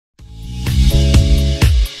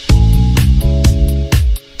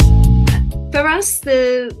For us,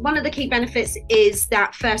 one of the key benefits is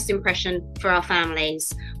that first impression for our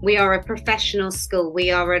families. We are a professional school,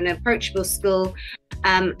 we are an approachable school,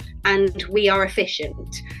 and we are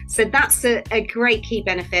efficient. So that's a great key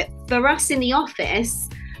benefit. For us in the office,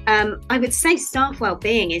 I would say staff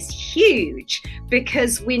wellbeing is huge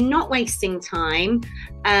because we're not wasting time.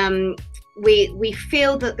 We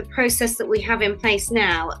feel that the process that we have in place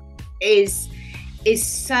now is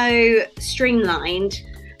so streamlined.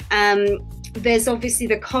 There's obviously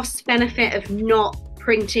the cost benefit of not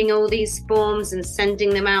printing all these forms and sending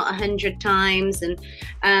them out 100 times, and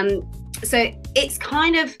so it's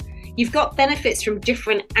kind of, you've got benefits from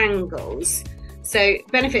different angles. So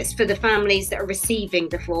benefits for the families that are receiving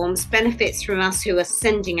the forms, benefits from us who are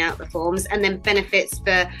sending out the forms, and then benefits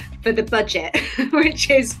for the budget, which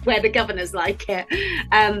is where the governors like it.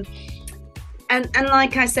 And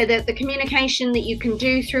like I said, the communication that you can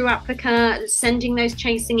do through Applicaa, sending those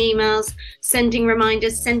chasing emails, sending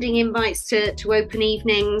reminders, sending invites to open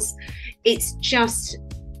evenings, it's just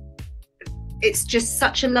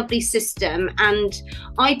such a lovely system. And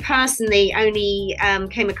I personally only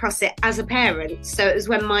came across it as a parent. So it was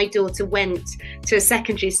when my daughter went to a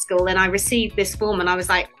secondary school and I received this form and I was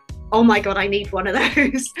like, oh my God, I need one of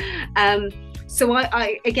those. So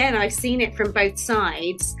I've seen it from both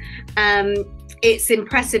sides. It's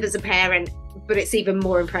impressive as a parent, but it's even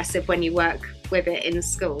more impressive when you work with it in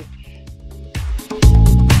school.